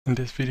In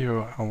this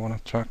video I want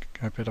to talk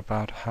a bit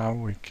about how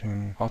we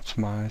can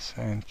optimize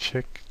and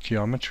check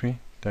geometry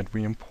that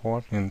we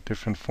import in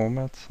different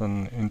formats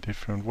and in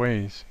different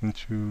ways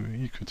into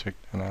Ecotect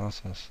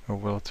analysis. So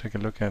we'll take a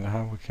look at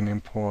how we can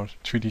import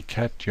 3D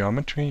CAD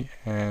geometry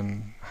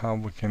and how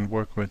we can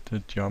work with the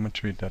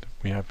geometry that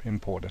we have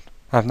imported.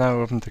 I've now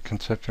opened the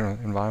conceptual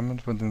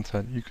environment within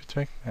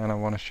Ecotect, and I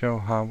want to show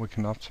how we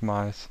can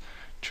optimize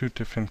two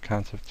different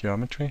kinds of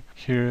geometry.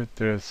 Here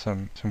there's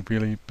some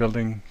really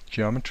building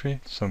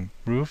geometry, some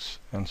roofs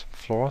and some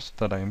floors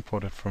that I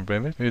imported from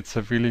Revit. It's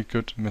a really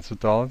good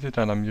methodology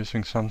that I'm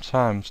using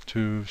sometimes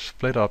to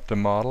split up the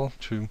model,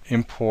 to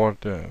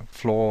import the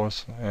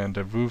floors and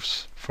the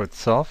roofs for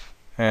itself,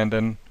 and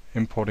then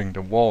importing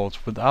the walls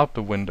without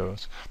the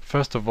windows.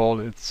 First of all,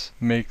 it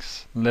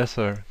makes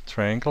lesser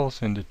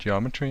triangles in the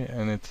geometry,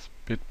 and it's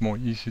bit more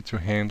easy to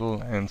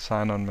handle and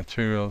sign on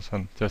materials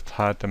and just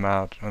hide them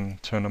out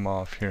and turn them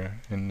off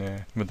here in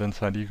within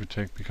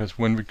Ecotect. Because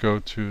when we go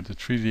to the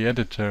 3D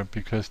editor,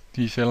 because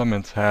these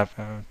elements have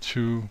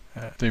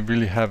they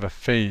really have a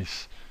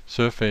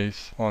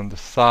surface on the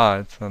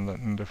sides and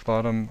in the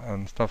bottom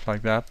and stuff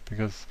like that,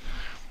 because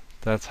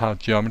that's how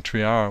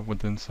geometry are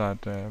within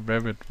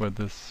Revit, where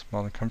this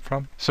model comes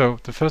from. So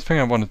the first thing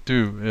I want to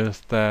do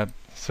is that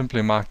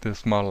simply mark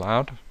this model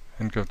out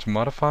and go to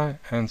modify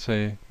and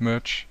say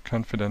merge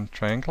confident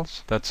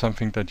triangles. That's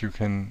something that you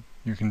can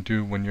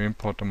do when you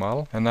import the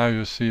model. And now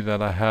you see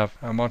that I have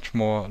a much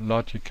more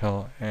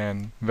logical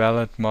and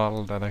valid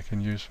model that I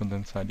can use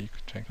within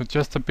Ecotect. So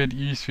just a bit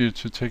easier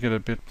to take it a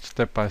bit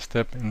step by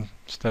step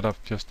instead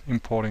of just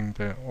importing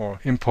the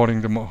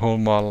whole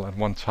model at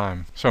one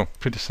time. So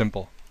pretty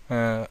simple.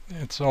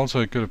 It's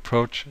also a good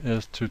approach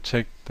is to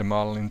take the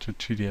model into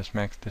 3ds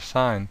Max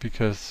Design,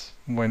 because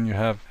when you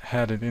have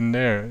had it in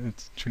there,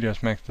 it's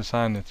 3ds Max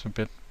Design, it's a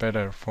bit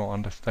better for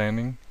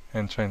understanding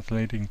and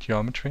translating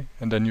geometry,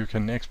 and then you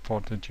can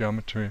export the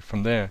geometry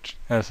from there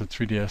as a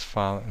 3ds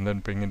file and then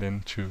bring it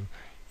into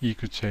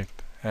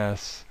Ecotect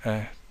as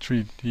a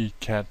 3D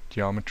CAD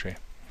geometry.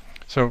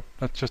 So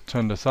let's just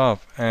turn this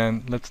off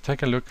and let's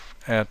take a look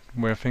at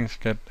where things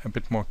get a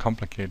bit more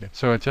complicated.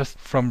 So I just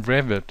from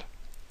Revit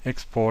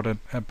exported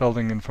a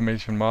building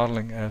information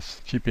modeling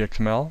as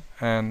GPXML,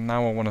 and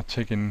now I want to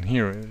take in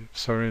here.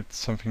 Sorry, it's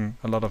something,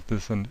 a lot of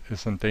this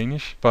is in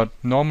Danish, but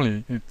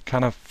normally it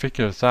kind of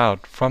figures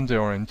out from the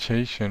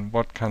orientation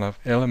what kind of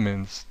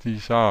elements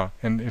these are.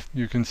 And if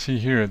you can see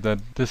here that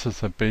this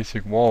is a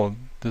basic wall,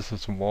 this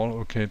is a wall,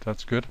 okay,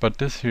 that's good. But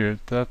this here,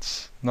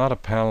 that's not a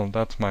panel,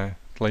 that's my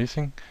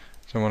glazing.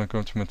 So I want to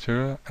go to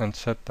material and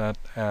set that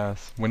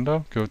as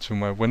window, go to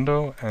my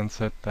window and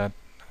set that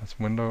as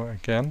window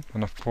again,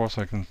 and of course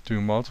I can do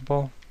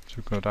multiple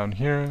to go down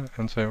here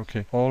and say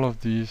okay, all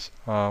of these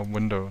are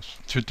windows.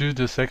 To do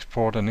this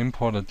export and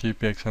import a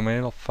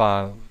GPXML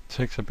file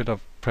takes a bit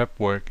of prep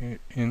work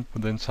within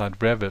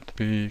Revit,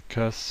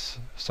 because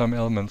some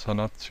elements are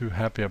not too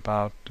happy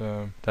about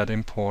that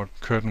import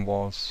curtain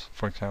walls,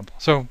 for example.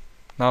 So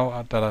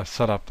now that I've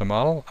set up the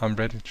model, I'm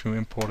ready to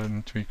import it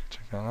into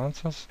Ecotect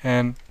Analysis,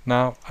 and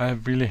now I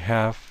really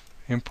have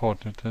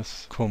imported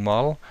this cool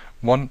model.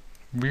 One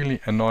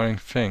really annoying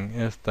thing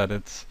is that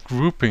it's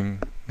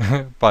grouping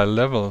by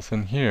levels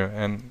in here,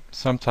 and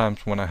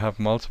sometimes when I have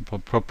multiple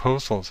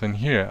proposals in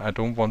here I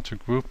don't want to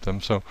group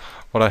them. So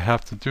what I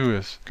have to do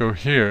is go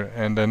here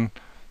and then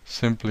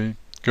simply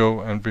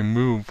go and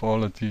remove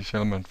all of these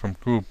elements from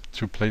group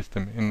to place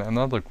them in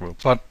another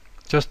group. But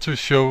just to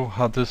show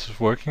how this is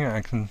working,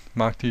 I can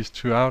mark these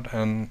two out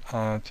and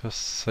just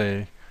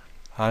say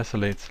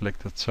isolate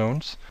selected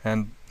zones,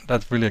 and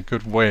that's really a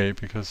good way,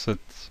 because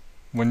it's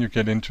when you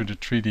get into the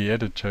 3D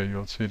editor,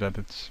 you'll see that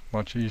it's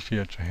much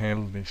easier to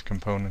handle these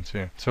components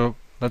here. So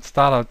let's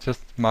start out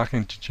just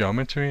marking the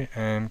geometry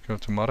and go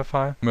to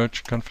modify,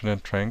 merge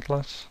confident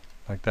triangles,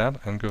 like that,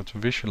 and go to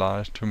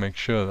visualize to make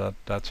sure that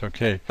that's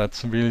okay.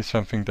 That's really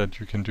something that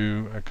you can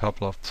do a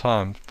couple of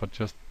times, but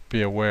just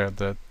be aware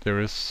that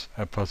there is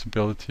a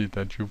possibility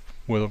that you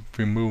will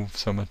remove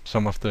some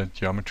of the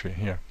geometry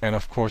here. And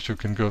of course you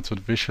can go to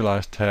the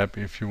visualize tab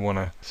if you want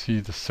to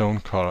see the zone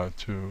color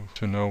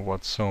to know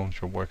what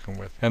zones you're working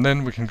with. And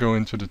then we can go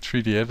into the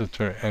 3D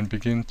editor and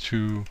begin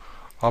to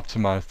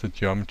optimize the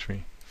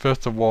geometry.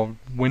 First of all,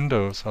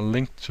 windows are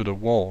linked to the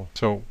wall,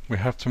 so we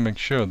have to make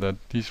sure that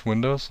these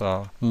windows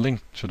are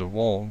linked to the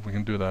wall. We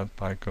can do that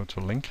by go to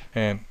link,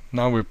 and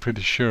now we're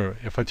pretty sure.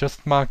 If I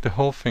just mark the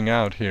whole thing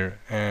out here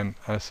and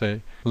I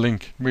say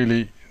link,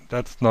 really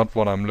that's not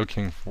what I'm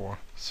looking for.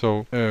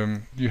 So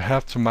you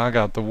have to mark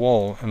out the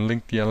wall and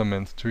link the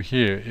elements to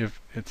here if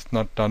it's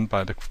not done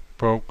by the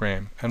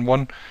program. And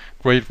one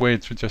great way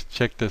to just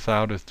check this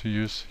out is to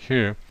use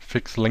here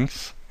fix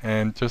links,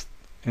 and just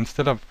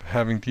instead of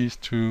having these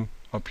two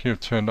up here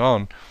turned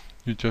on,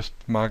 you just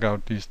mark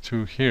out these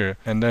two here,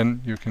 and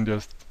then you can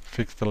just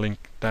fix the link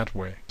that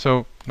way.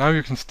 So now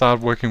you can start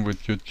working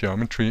with your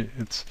geometry.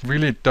 It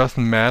really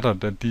doesn't matter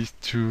that these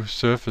two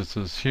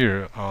surfaces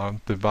here are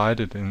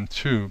divided in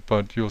two,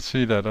 but you'll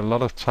see that a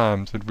lot of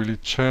times it really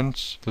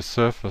turns the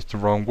surface the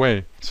wrong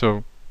way.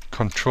 So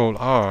Control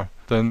R,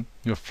 then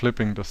you're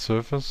flipping the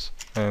surface,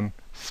 and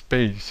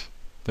space,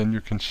 then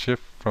you can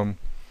shift from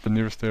the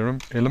nearest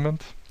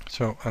element.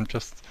 So I'm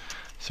just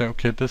saying,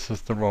 okay, this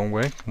is the wrong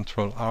way,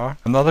 Control R.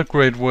 Another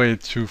great way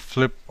to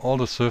flip all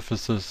the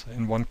surfaces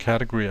in one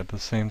category at the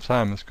same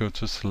time is go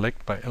to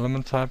select by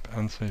element type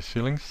and say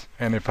ceilings.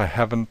 And if I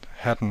hadn't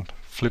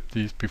flipped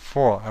these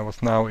before, I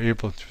was now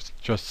able to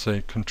just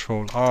say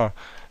Control R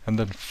and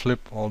then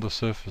flip all the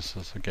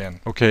surfaces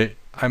again. Okay,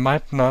 I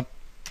might not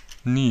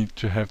need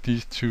to have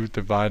these two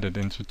divided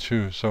into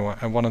two, so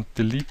I want to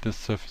delete this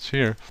surface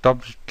here.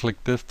 Double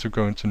click this to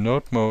go into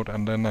node mode,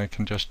 and then I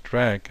can just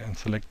drag and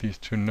select these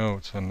two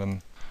nodes and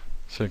then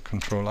say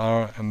Control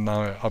R, and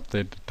now I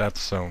updated that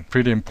zone.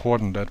 Pretty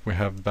important that we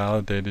have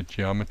validated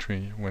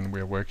geometry when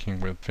we're working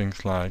with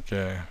things like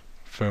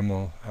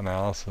thermal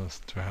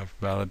analysis to have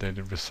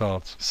validated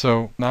results.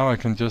 So now I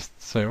can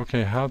just say,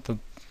 okay,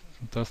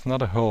 that's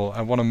not a hole.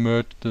 I want to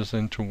merge this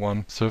into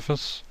one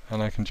surface,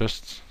 and I can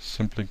just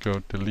simply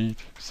go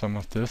delete some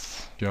of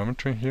this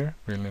geometry here.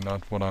 Really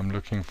not what I'm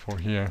looking for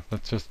here.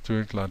 Let's just do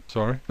it like,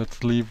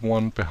 let's leave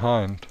one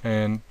behind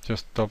and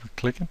just double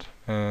click it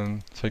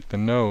and take the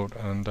node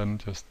and then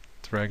just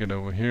drag it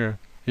over here.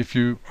 If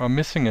you are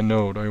missing a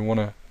node or you want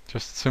to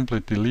just simply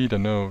delete a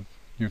node,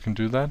 you can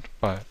do that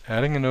by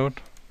adding a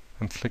node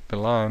and click the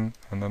line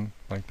and then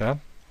like that.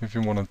 If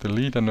you want to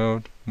delete a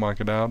node, mark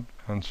it out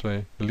and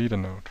say delete a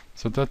node.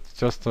 So that's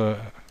just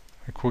a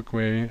quick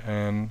way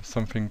and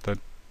something that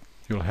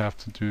you'll have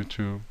to do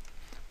to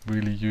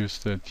really use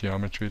the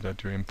geometry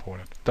that you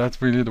imported.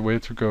 That's really the way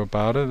to go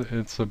about it.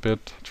 It's a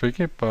bit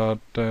tricky, but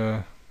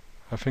I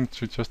think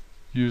to just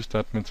use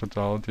that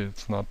methodology,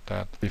 it's not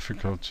that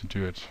difficult to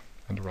do it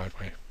in the right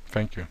way.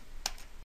 Thank you.